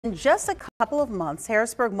In just a couple of months,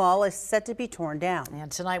 Harrisburg Mall is set to be torn down.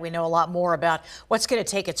 And tonight we know a lot more about what's going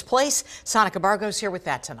to take its place. Sonica Bargo's here with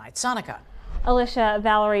that tonight. Sonica. Alicia,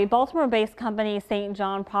 Valerie, Baltimore-based company St.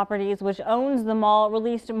 John Properties, which owns the mall,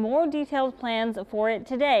 released more detailed plans for it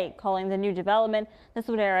today, calling the new development the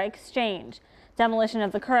Swedera Exchange. Demolition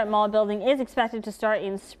of the current mall building is expected to start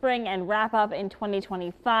in spring and wrap up in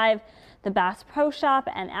 2025. The Bass Pro Shop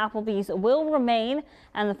and Applebee's will remain,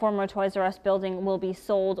 and the former Toys R Us building will be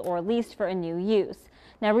sold or leased for a new use.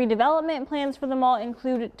 Now, redevelopment plans for the mall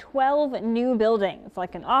include 12 new buildings,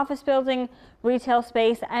 like an office building, retail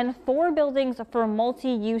space, and 4 buildings for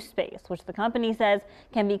multi-use space, which the company says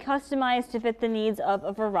can be customized to fit the needs of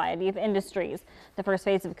a variety of industries. The first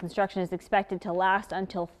phase of construction is expected to last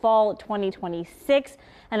until fall 2026.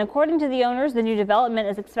 And according to the owners, the new development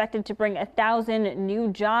is expected to bring 1,000 new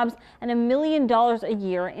jobs and $1 million a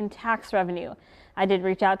year in tax revenue. I did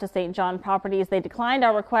reach out to St. John Properties. They declined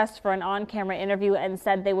our request for an on-camera interview and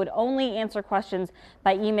said they would only answer questions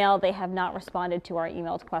by email. They have not responded to our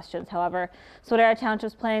emailed questions. However, Swedera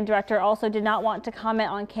Township's planning director also did not want to comment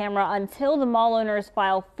on camera until the mall owners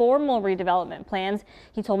file formal redevelopment plans.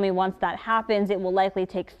 He told me once that happens, it will likely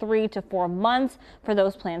take 3 to 4 months for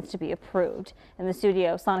those plans to be approved. In the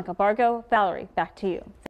studio, Sonica Bargo, Valerie, back to you.